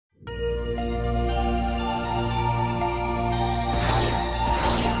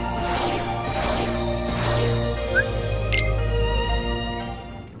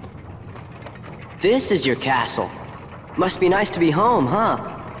This is your castle. Must be nice to be home, huh?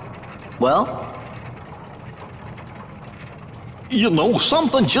 Well? You know,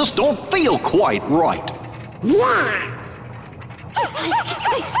 something just don't feel quite right. Yeah!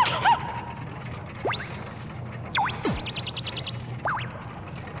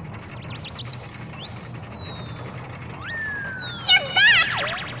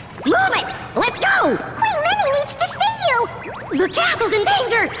 Move it! Let's go! Queen Minnie needs to see you! The castle's in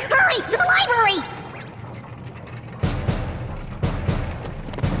danger! Hurry, to the library!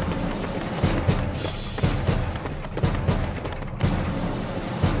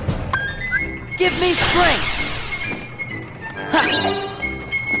 Give me strength! Ha!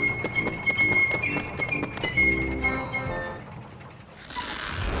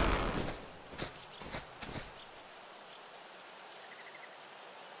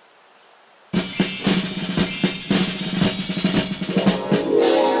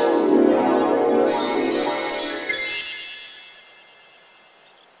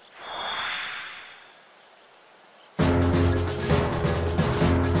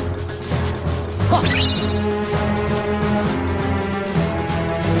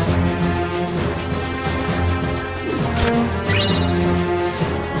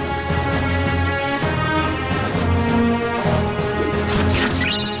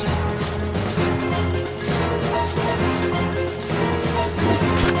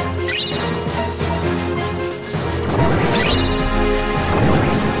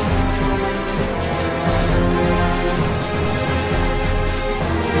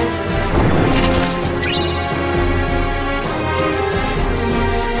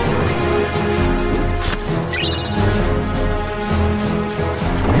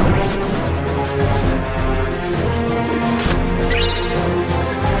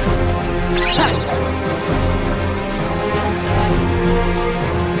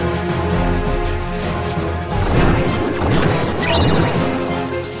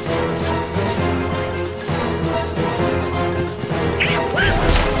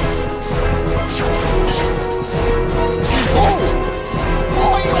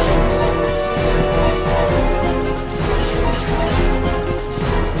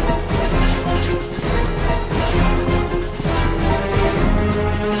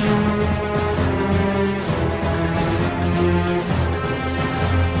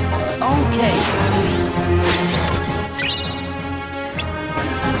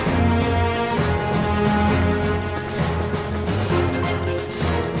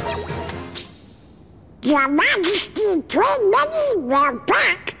 Your Majesty, Queen Minnie, we're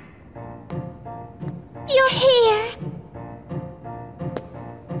back! You're here!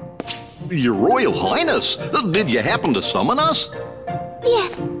 Your Royal Highness, did you happen to summon us?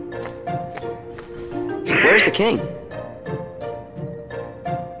 Yes. Where's the king?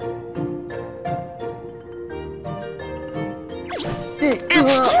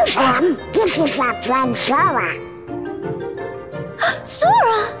 Excuse him, this is our friend Sora.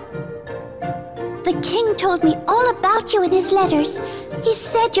 Sora! The king told me all about you in his letters. He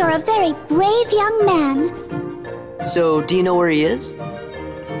said you're a very brave young man. So, do you know where he is?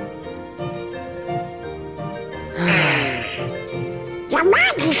 Your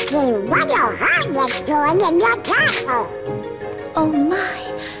Majesty, what your Highness doing in your castle? Oh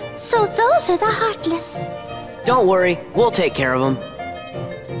my, so those are the Heartless. Don't worry, we'll take care of him.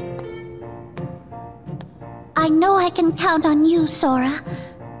 I know I can count on you, Sora.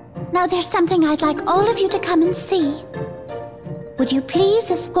 Now there's something I'd like all of you to come and see. Would you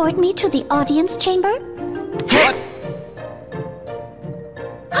please escort me to the audience chamber? What?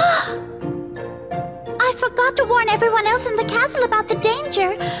 I forgot to warn everyone else in the castle about the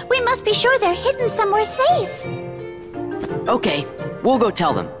danger. We must be sure they're hidden somewhere safe. Okay, we'll go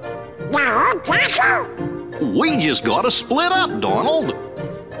tell them. The whole castle? We just gotta split up, Donald.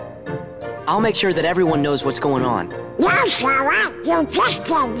 I'll make sure that everyone knows what's going on. No, Sora, you just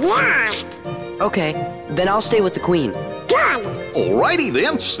get lost. Okay, then I'll stay with the queen. Good. Alrighty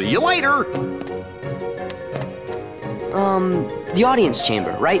then, see you later. The audience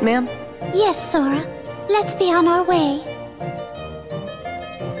chamber, right, ma'am? Yes, Sora. Let's be on our way.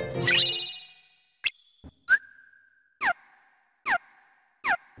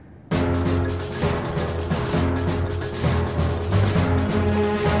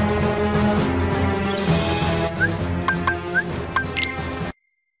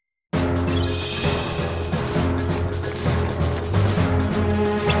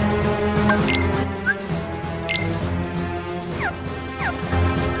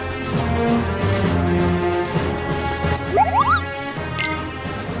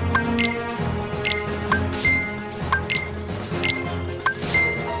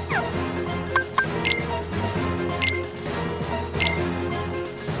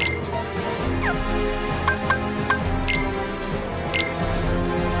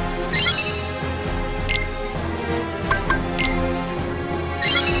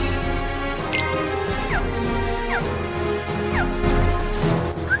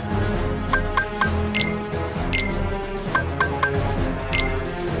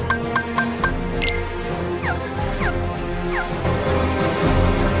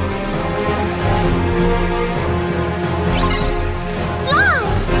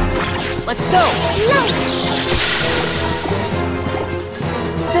 Let's go! Left!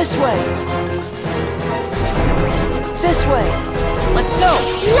 This way! This way! Let's go!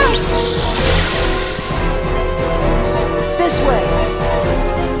 Left! This way!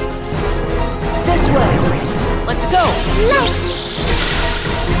 This way! Let's go! Left!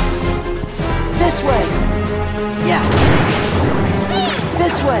 This way! Yeah!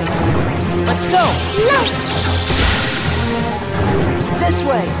 This way! Let's go! Left! This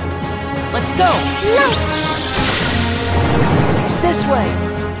way! Let's go! Left! This way!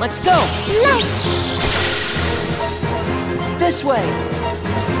 Let's go! Left! This way!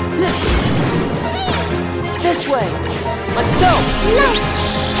 This way! Let's go! Left!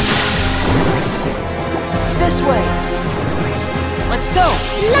 This way! Let's go!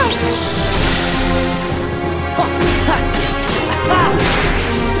 Left!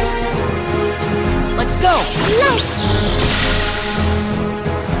 Let's go! Left!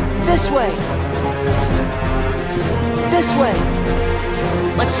 This way! This way!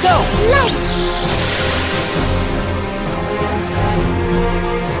 Let's go! Left!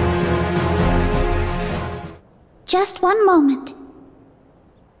 Just one moment.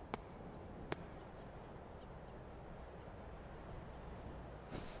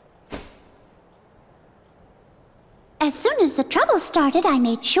 As soon as the trouble started, I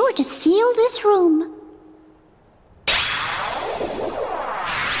made sure to seal this room.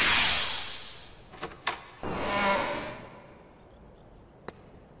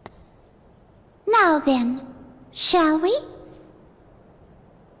 Now then, shall we?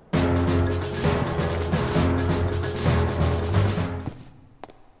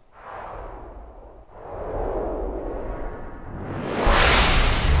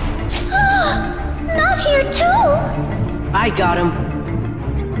 Not here too! I got him!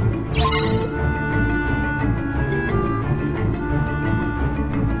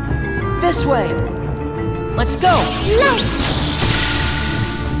 This way! Let's go! Left!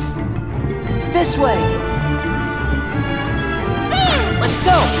 This way! Let's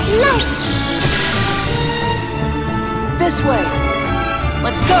go! Left! This way!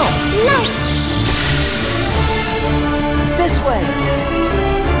 Let's go! Left! This way!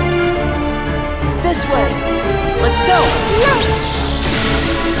 This way! Let's go! Left!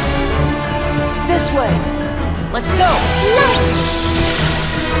 This way! Let's go! Left!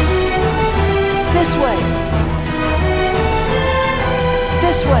 This way!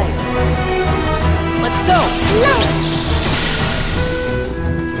 This way! Let's go! Left!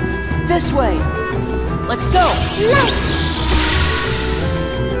 This way! Let's go! Left!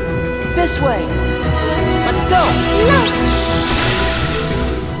 This way! Let's go! Left!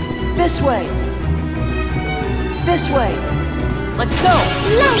 This way! This way! Let's go!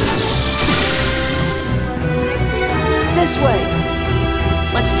 Left! This way!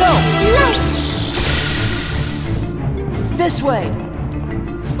 Let's go! Left! This way!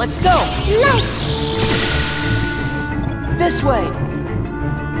 Let's go! Left! This way!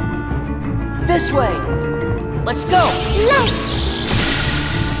 This way! Let's go! Left!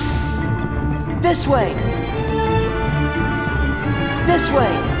 This way! This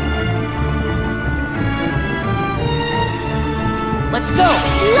way! Let's go!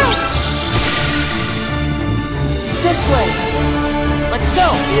 Left! This way! Let's go!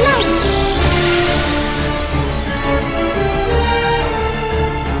 Left!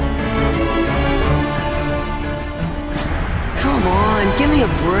 Come on, give me a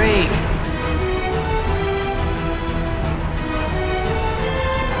break!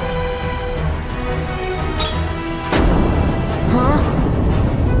 Huh?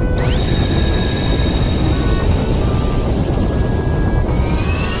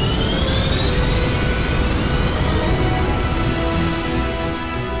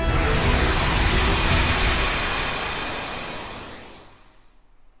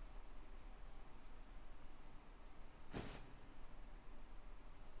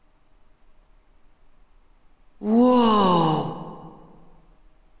 Whoa!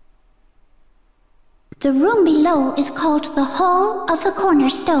 The room below is called the Hall of the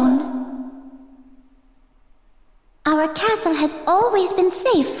Cornerstone. Our castle has always been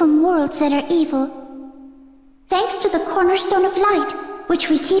safe from worlds that are evil, thanks to the Cornerstone of Light, which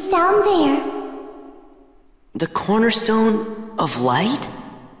we keep down there. The Cornerstone of Light?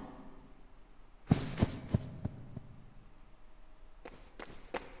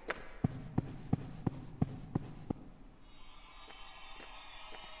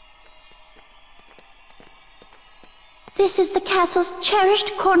 This is the castle's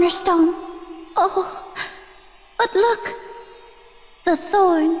cherished cornerstone. Oh, but look! The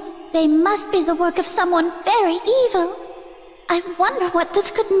thorns, they must be the work of someone very evil. I wonder what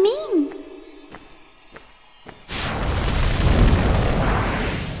this could mean.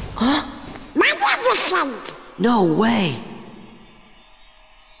 Huh? Magnificent! No way.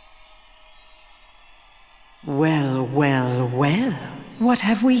 Well, well, well. What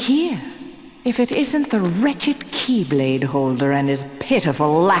have we here? If it isn't the wretched Keyblade holder and his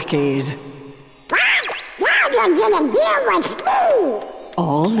pitiful lackeys. What? Now you're gonna deal with me!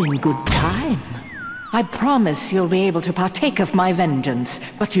 All in good time. I promise you'll be able to partake of my vengeance,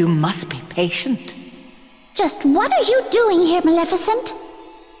 but you must be patient. Just what are you doing here, Maleficent?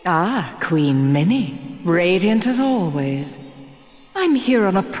 Ah, Queen Minnie. Radiant as always. I'm here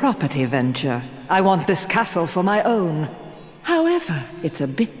on a property venture. I want this castle for my own. However, it's a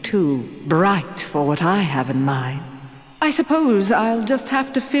bit too bright for what I have in mind. I suppose I'll just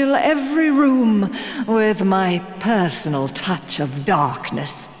have to fill every room with my personal touch of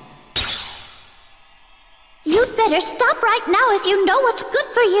darkness. You'd better stop right now if you know what's good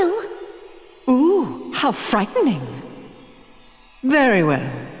for you. Ooh, how frightening. Very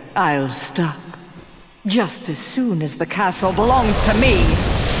well, I'll stop. Just as soon as the castle belongs to me.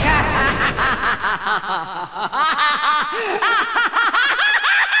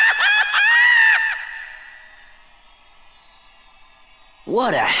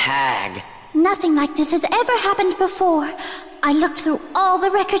 What a hag. Nothing like this has ever happened before. I looked through all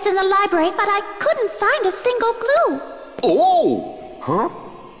the records in the library, but I couldn't find a single clue. Oh! Huh?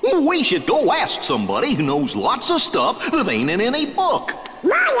 We should go ask somebody who knows lots of stuff that ain't in any book.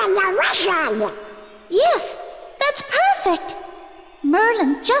 Merlin the Wizard! Yes, that's perfect.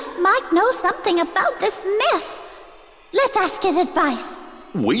 Merlin just might know something about this mess. Let's ask his advice.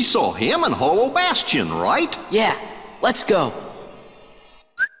 We saw him in Hollow Bastion, right? Yeah, let's go.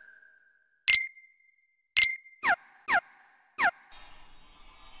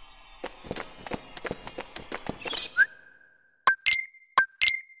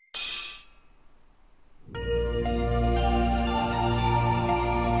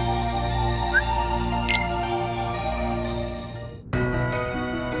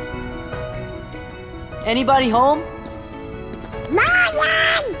 Anybody home?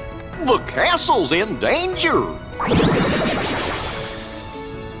 Merlin! The castle's in danger.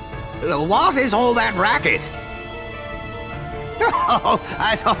 What is all that racket? Oh,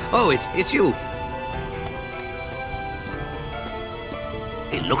 I thought... Oh, it's you.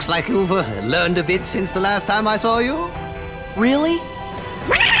 It looks like you've learned a bit since the last time I saw you. Really?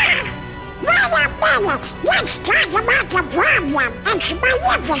 Wait a minute! Let's talk about the problem! It's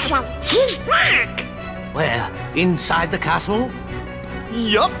Maleficent! She's back! Where? Inside the castle?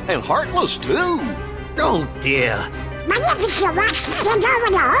 Yup, and Heartless too. Oh, dear. Maleficent wants to send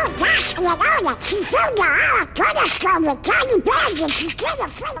over the whole castle and own it. She filled the whole cornerstone with tiny bears and she's gonna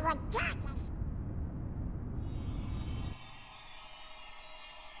fill it with darkness.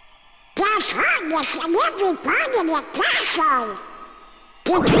 There's hardness in every part of the castle.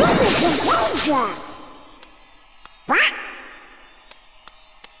 The queen is in danger. What?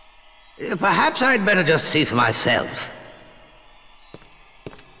 Perhaps I'd better just see for myself.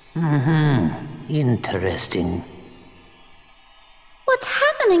 Interesting. What's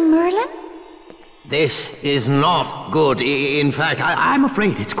happening, Merlin? This is not good. In fact, I'm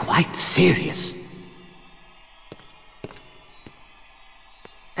afraid it's quite serious.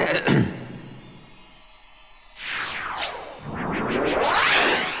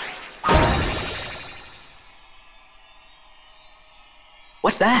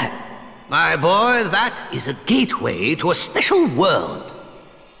 What's that? My boy, that is a gateway to a special world.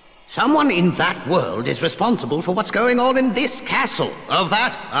 Someone in that world is responsible for what's going on in this castle. Of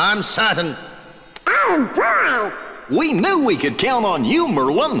that, I'm certain. Oh boy! We knew we could count on you,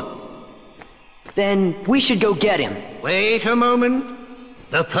 Merlin. Then we should go get him. Wait a moment.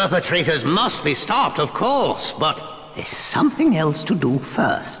 The perpetrators must be stopped, of course, but there's something else to do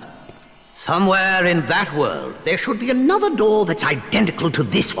first. Somewhere in that world, there should be another door that's identical to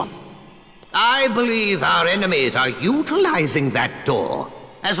this one. I believe our enemies are utilizing that door.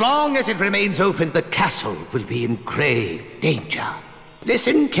 As long as it remains open, the castle will be in grave danger.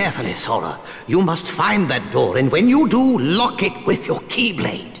 Listen carefully, Sora. You must find that door, and when you do, lock it with your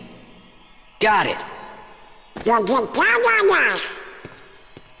Keyblade. Got it. You'll get down on us.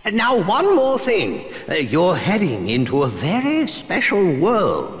 And now, one more thing. You're heading into a very special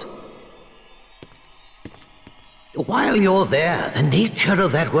world. While you're there, the nature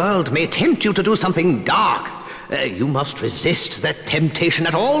of that world may tempt you to do something dark. You must resist that temptation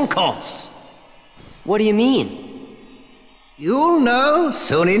at all costs. What do you mean? You'll know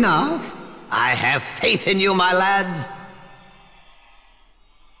soon enough. I have faith in you, my lads.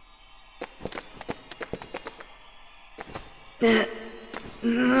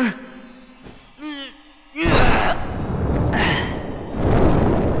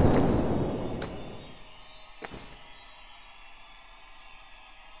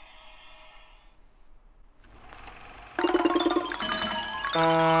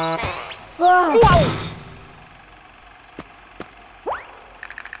 Whoa!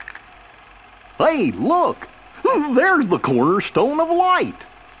 Hey, look! There's the cornerstone of light!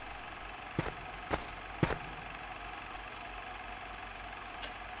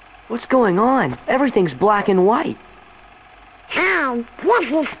 What's going on? Everything's black and white. Oh,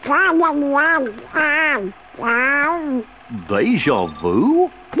 this is problem one. Deja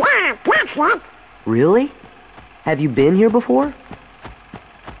vu? Yeah, that's it. Really? Have you been here before?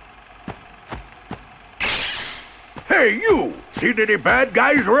 Hey, you! Seen any bad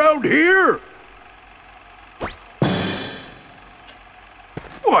guys around here?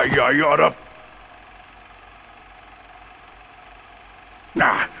 Why, I oughta...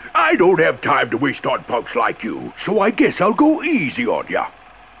 Nah, I don't have time to waste on punks like you, so I guess I'll go easy on ya.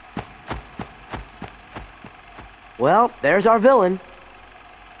 Well, there's our villain.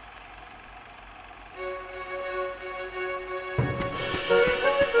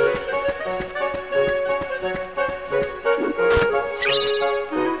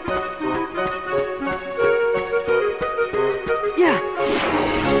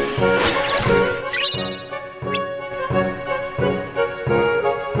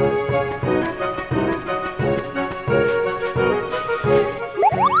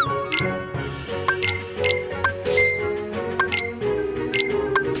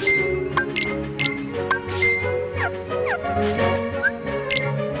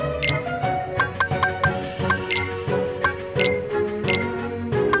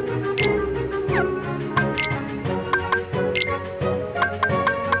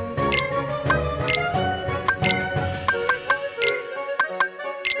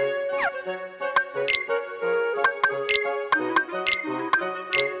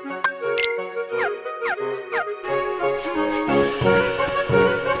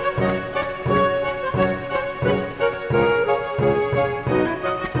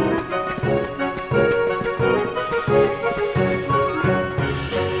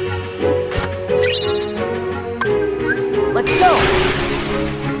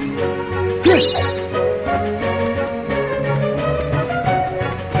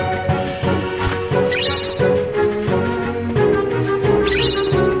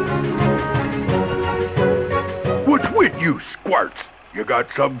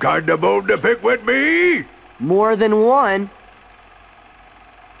 Got some kind of bone to pick with me? More than one.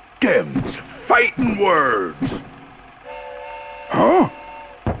 Them's fighting words. Huh?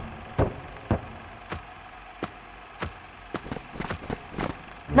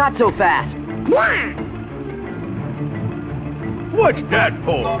 Not so fast. What's that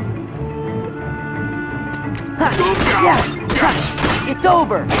for? Yeah. It's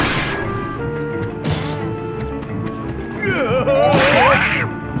over.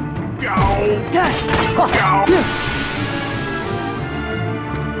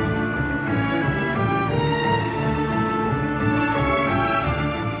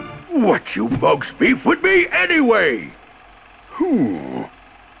 What you mugs beef with me anyway? Who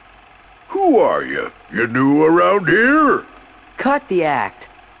are you? You new around here? Cut the act.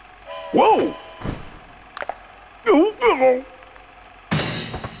 Whoa!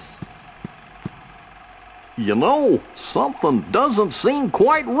 You know, something doesn't seem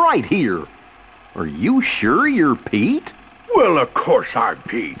quite right here. Are you sure you're Pete? Well, of course I'm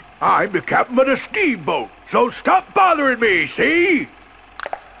Pete. I'm the captain of the steamboat, so stop bothering me, see?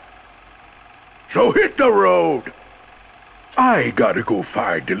 So hit the road. I gotta go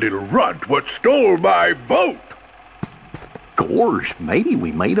find the little runt what stole my boat. Gosh, maybe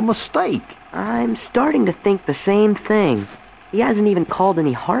we made a mistake. I'm starting to think the same thing. He hasn't even called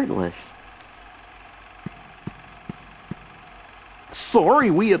any Heartless.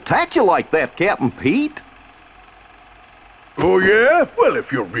 Sorry we attacked you like that, Captain Pete. Oh, yeah? Well,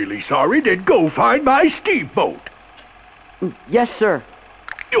 if you're really sorry, then go find my steamboat. Yes, sir.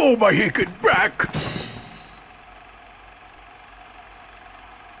 Oh, my hickin' back.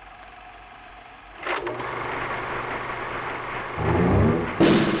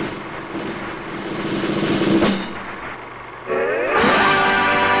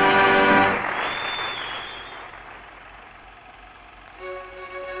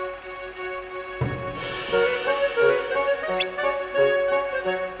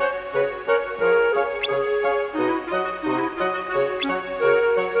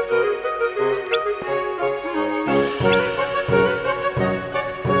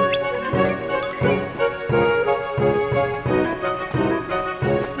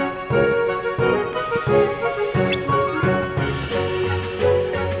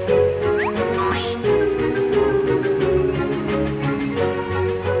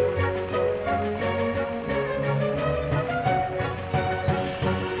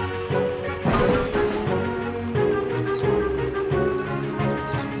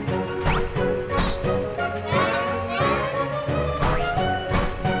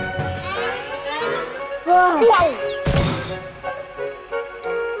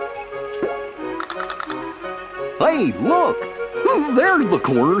 Hey, look! There's the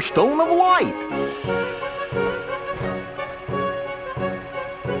cornerstone of light!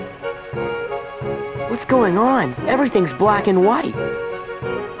 What's going on? Everything's black and white.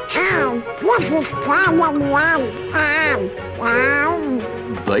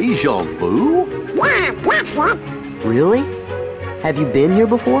 Deja vu? Really? Have you been here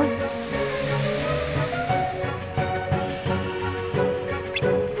before?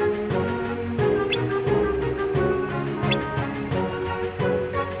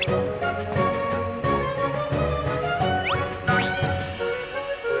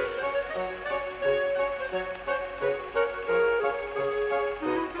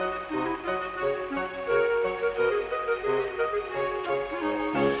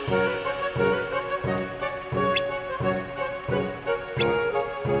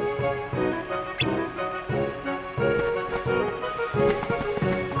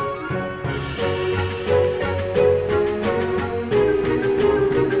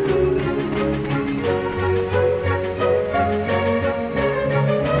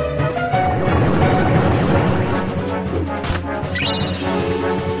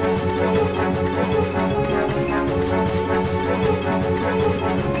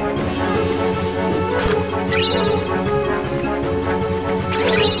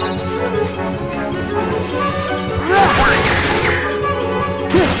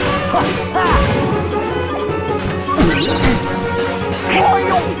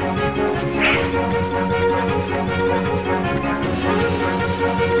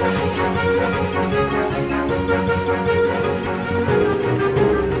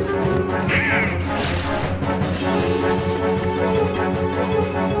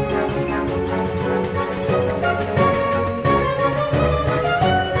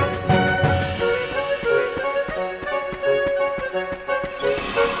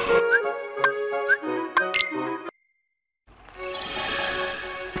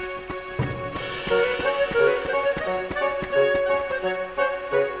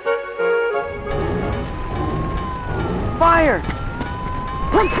 Fire!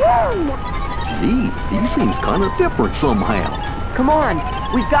 Gee, he seems kind of different somehow. Come on,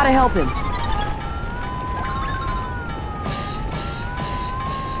 we've got to help him.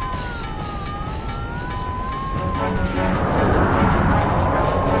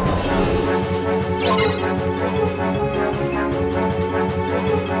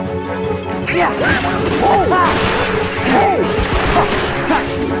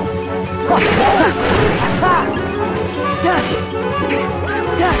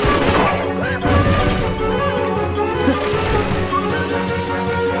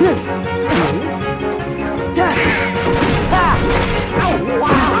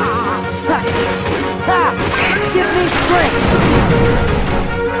 Give me strength!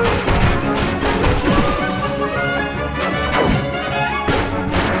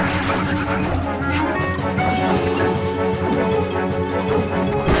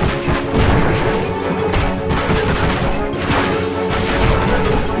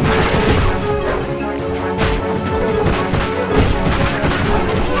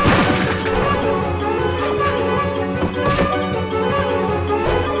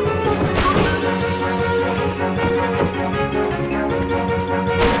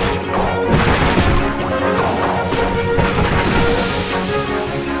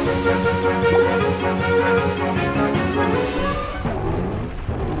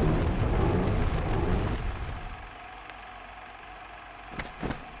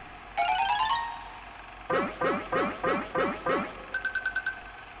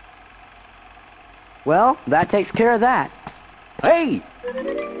 Well, that takes care of that. Hey!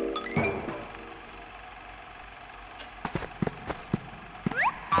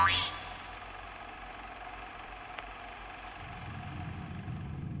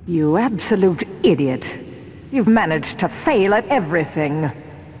 You absolute idiot. You've managed to fail at everything.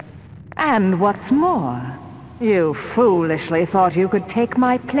 And what's more, you foolishly thought you could take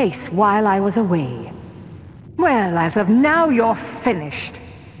my place while I was away. Well, as of now, you're finished.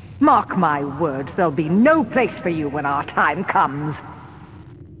 Mark my words, there'll be no place for you when our time comes.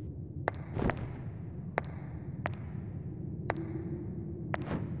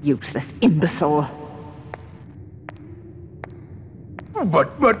 Useless imbecile.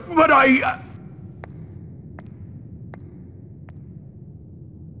 But I...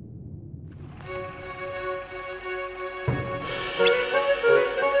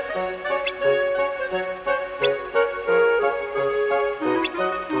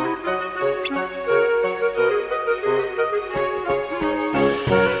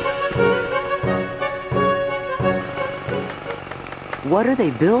 What are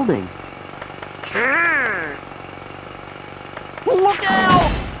they building? Look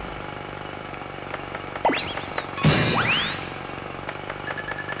out!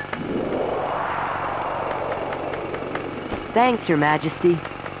 Thanks, Your Majesty.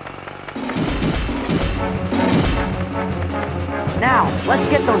 Now, let's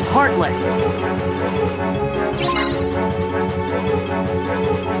get those heartless.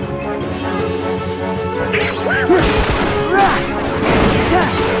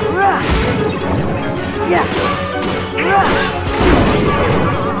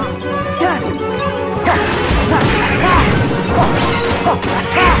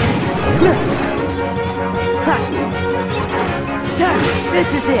 This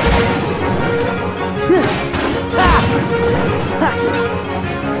is it.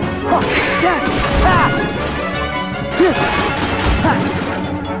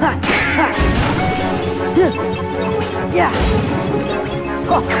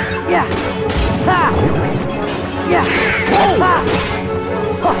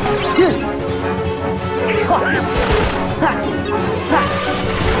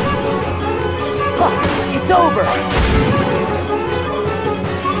 It's over.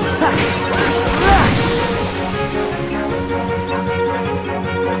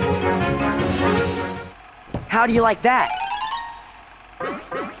 How do you like that?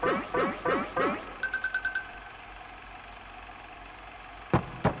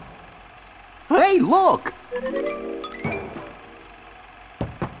 Hey, look!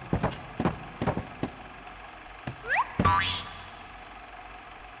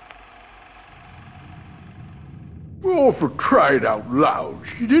 Oh, for crying out loud.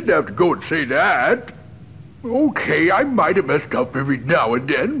 You didn't have to go and say that. Okay, I might have messed up every now and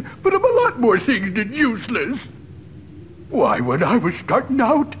then, but I'm a lot more things than useless. Why, when I was starting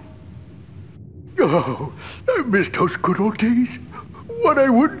out... Oh, I miss those good old days. What I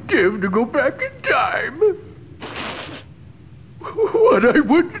wouldn't give to go back in time. What I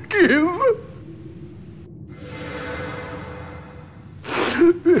wouldn't give.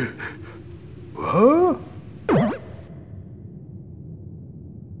 Huh?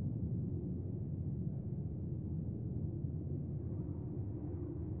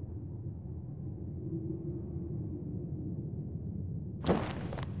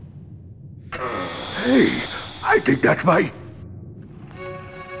 Hey, I think that's my...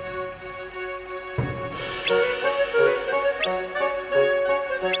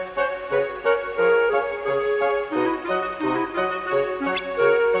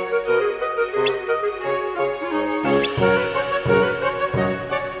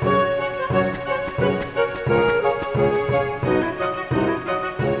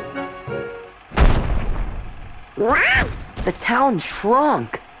 The town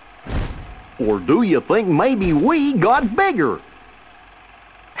shrunk. Or do you think maybe we got bigger?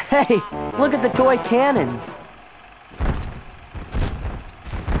 Hey, look at the toy cannons.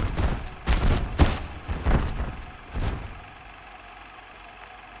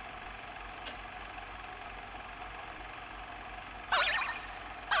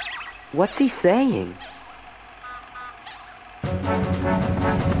 What's he saying?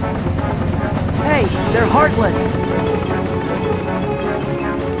 Hey, they're heartless.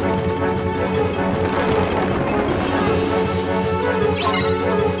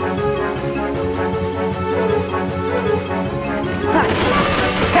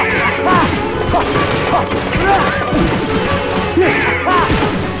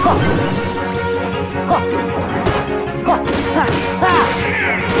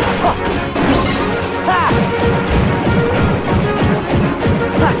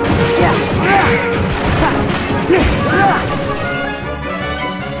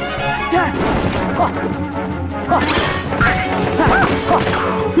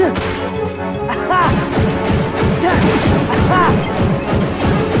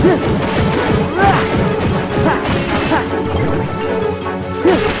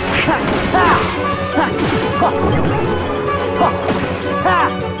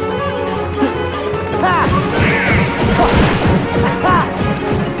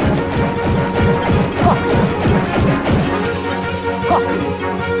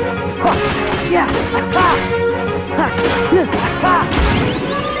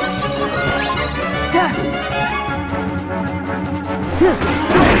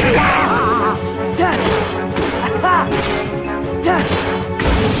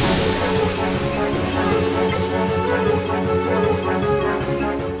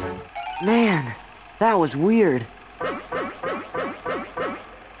 Man, that was weird.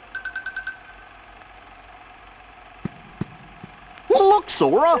 Look,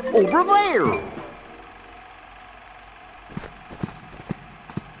 Sora, over there!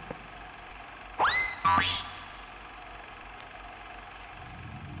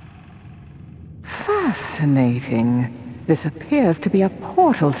 Fascinating. This appears to be a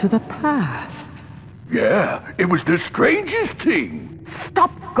portal to the past. Yeah, it was the strangest thing.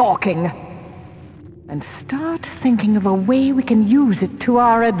 Stop gawking! And start thinking of a way we can use it to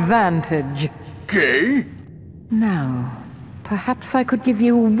our advantage. Okay? Now, perhaps I could give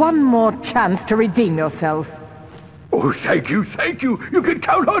you one more chance to redeem yourself. Oh, thank you, thank you. You can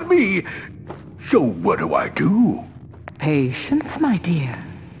count on me. So what do I do? Patience, my dear.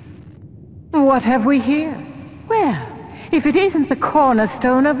 What have we here? Well, if it isn't the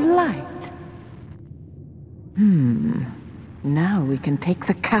cornerstone of light. Now we can take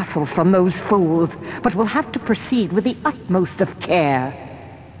the castle from those fools, but we'll have to proceed with the utmost of care.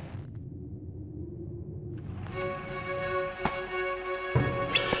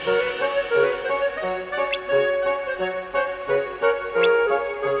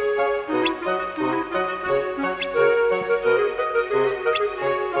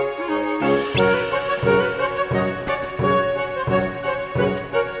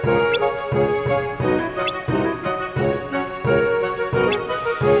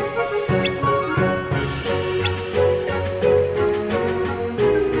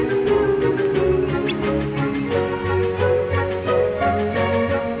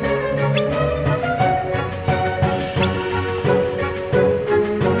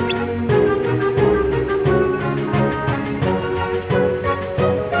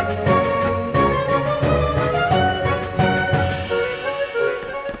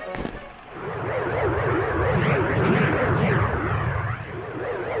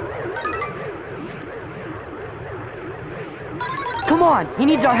 Come on, he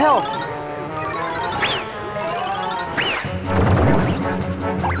needs our help.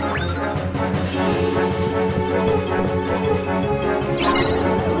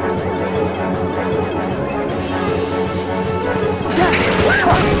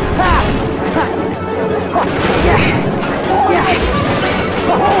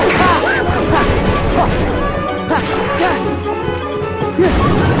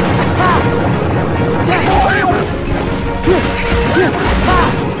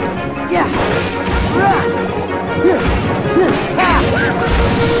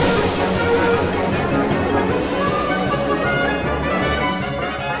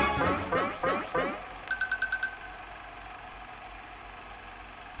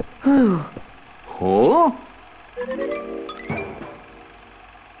 Huh?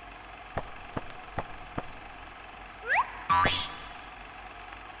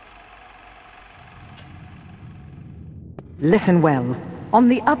 Listen well. On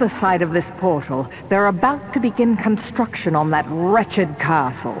the other side of this portal, they're about to begin construction on that wretched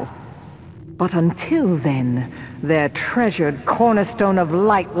castle. But until then, their treasured cornerstone of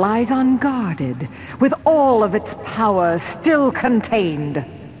light lies unguarded, with all of its power still contained.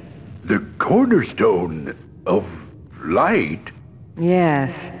 The cornerstone of light?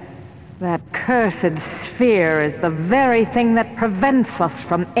 Yes. That cursed sphere is the very thing that prevents us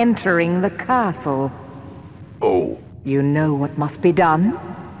from entering the castle. Oh. You know what must be done?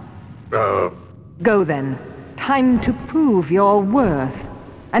 Go then. Time to prove your worth.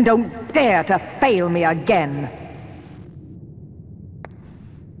 And don't dare to fail me again.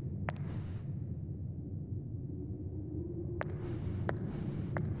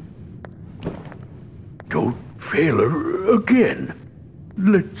 Don't fail her again.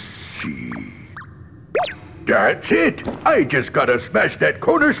 Let's see. That's it! I just gotta smash that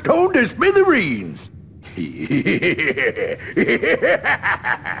cornerstone to smithereens!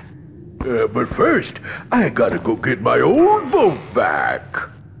 But first, I gotta go get my old boat back.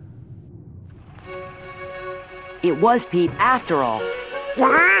 It was Pete after all.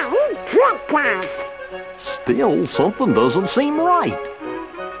 Still, something doesn't seem right.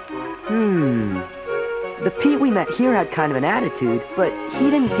 The Pete we met here had kind of an attitude, but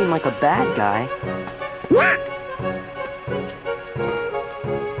he didn't seem like a bad guy. What?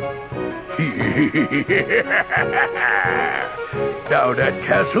 Now that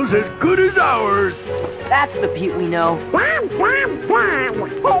castle's as good as ours. That's the Pete we know.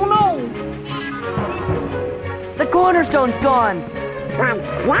 Oh no! The cornerstone's gone.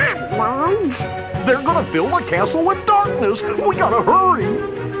 They're gonna fill the castle with darkness! We gotta hurry!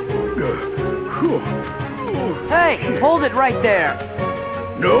 Hey, hold it right there.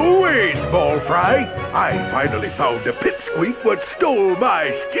 No way, small fry. I finally found the pipsqueak what stole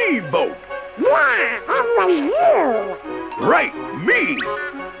my steamboat. You? Right, me.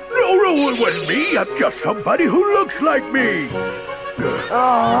 No, it wasn't me. I'm just somebody who looks like me.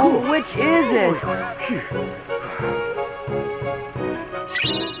 Oh, which is it?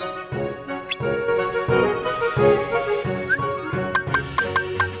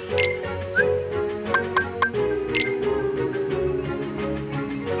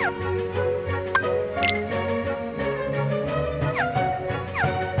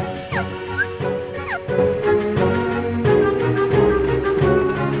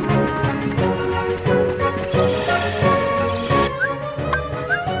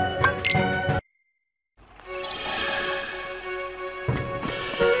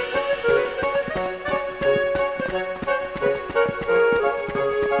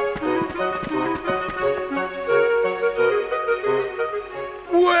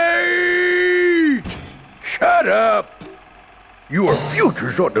 Your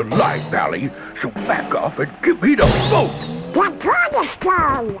future's on the line, Valley, so back off and give me the boat! The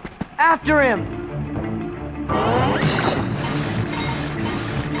cornerstone! After him!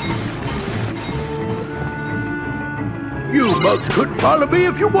 You mugs couldn't follow me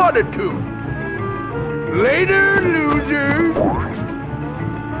if you wanted to! Later, losers!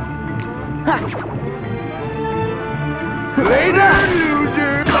 Later,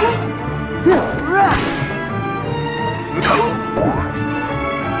 losers!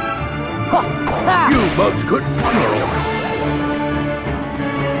 You mugs couldn't follow!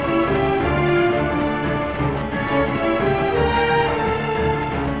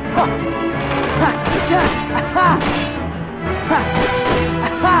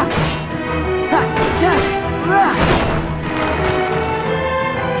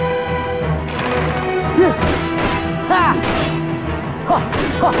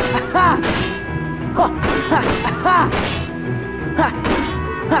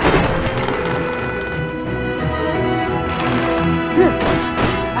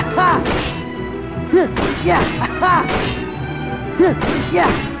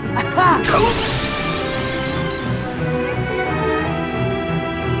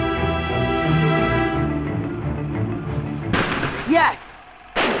 Yes!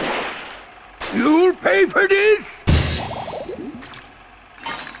 You'll pay for this?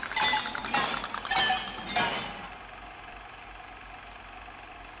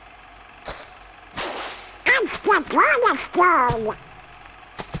 It's the cornerstone!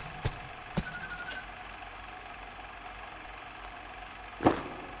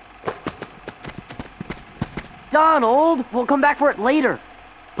 Donald, we'll come back for it later.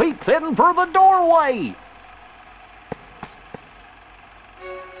 Keep heading for the doorway!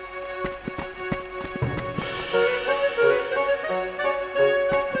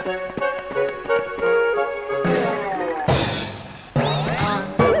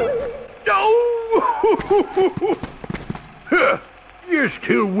 Huh, you're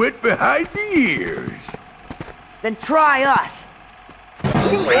still wet behind the ears. Then try us.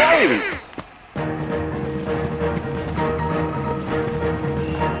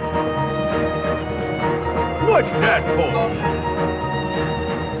 What's that for?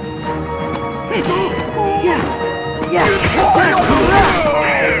 Yeah.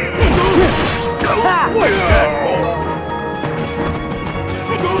 What's that for?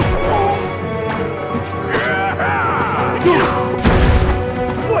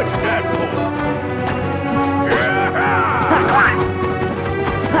 What's that for?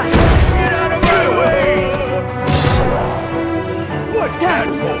 Get out of my way! What's that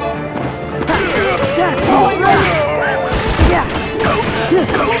for?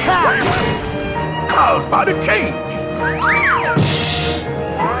 How's about a change?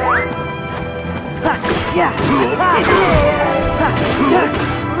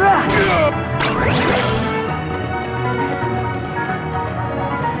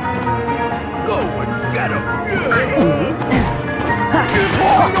 Go and get him!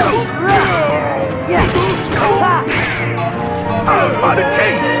 How's about a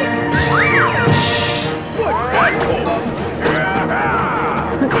change? What's that for?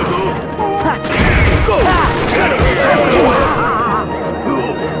 Go!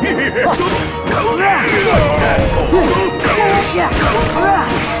 Get him!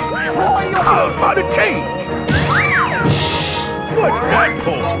 How's about a change? What's that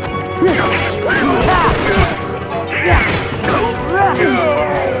for?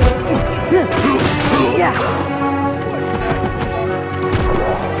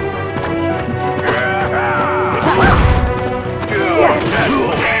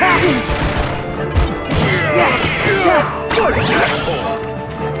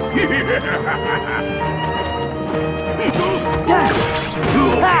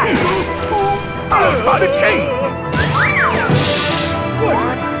 How's about a change?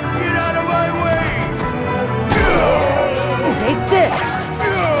 What? Get out of my way! Take this.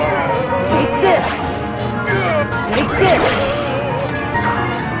 Take this. Take this.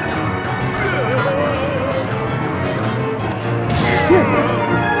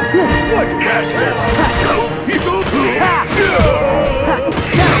 What's that for?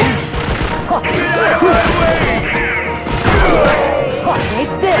 Get out of my way!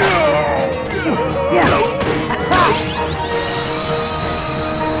 Take this.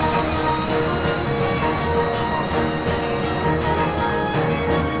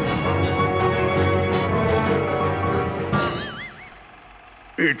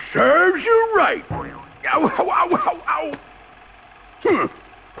 It serves you right. Ow, ow, ow, ow, ow.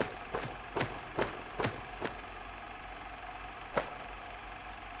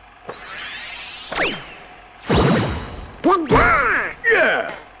 Goodbye!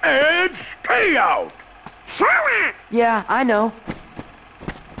 out! Sora! Yeah, I know.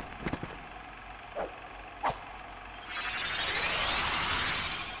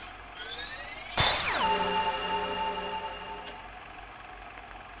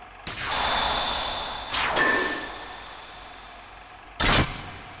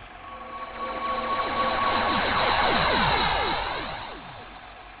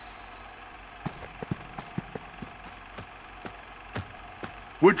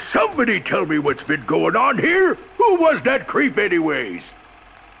 Would somebody tell me what's been going on here? Who was that creep anyways?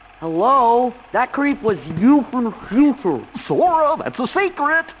 Hello? That creep was you from the future. Sora, that's a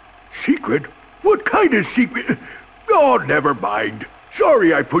secret. Secret? What kind of secret? Oh, never mind.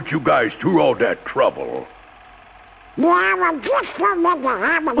 Sorry I put you guys through all that trouble. Yeah, well, just don't let the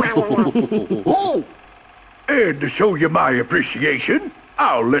hammer. Oh! And to show you my appreciation,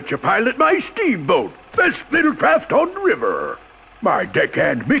 I'll let you pilot my steamboat. Best little craft on the river. My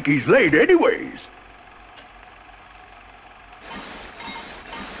deckhand Mickey's late anyways.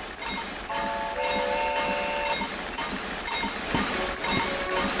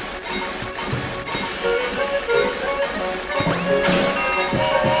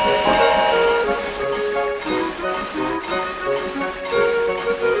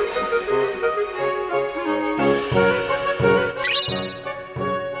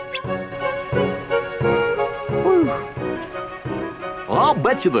 I'll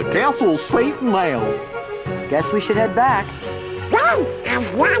bet you the castle's safe now. Guess we should head back. Don't, as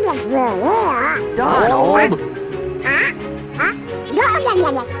long as we're here. Donald! Huh? Huh? No.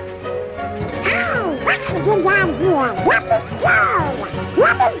 Oh, that's a good idea. Let it go.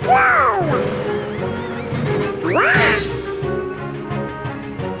 Let it go. What?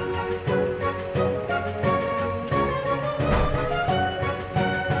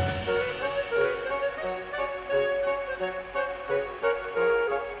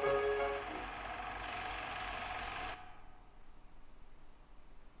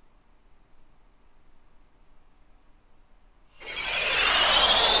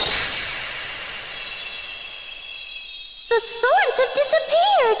 The thorns have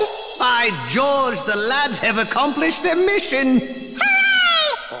disappeared! By George, the lads have accomplished their mission.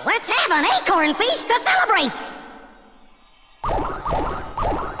 Hooray! Let's have an acorn feast to celebrate!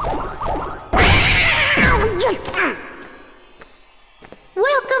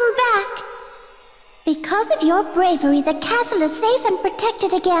 Welcome back! Because of your bravery, the castle is safe and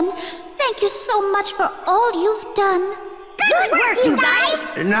protected again. Thank you so much for all you've done. Good work, you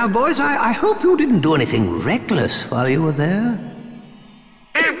guys! Now, boys, I hope you didn't do anything reckless while you were there.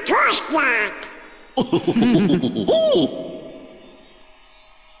 Of course not.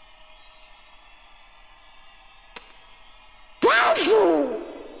 Daisy!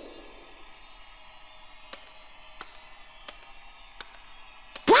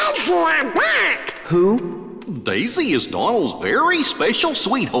 Daisy, I'm back! Who? Daisy is Donald's very special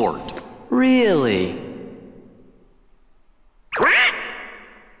sweetheart. Really? What?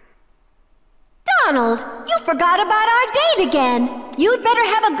 Donald, you forgot about our date again. You'd better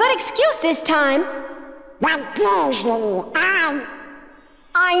have a good excuse this time. But Daisy,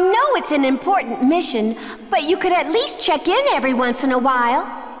 I know it's an important mission, but you could at least check in every once in a while.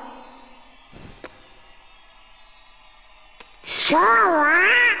 Sora?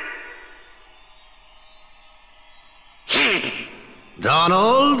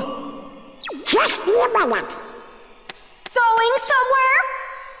 Donald? Just be a minute. Going somewhere?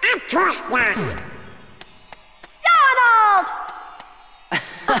 Of course not. Donald!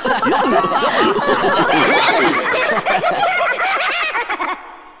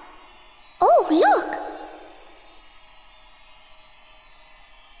 Oh, look!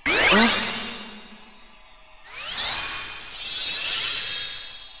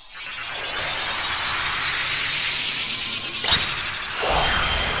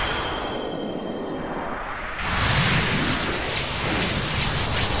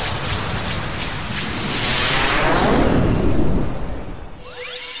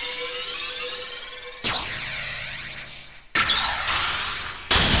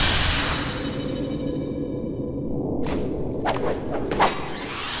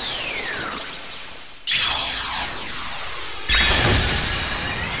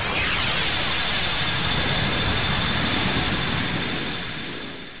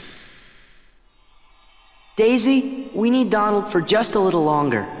 Daisy, we need Donald for just a little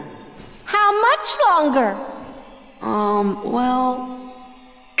longer. How much longer? Well...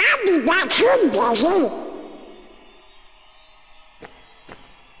 I'll be back soon, Daisy.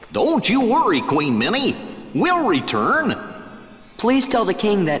 Don't you worry, Queen Minnie. We'll return. Please tell the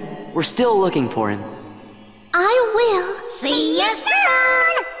king that we're still looking for him. I will. See you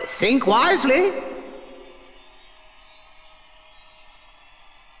soon! Think wisely.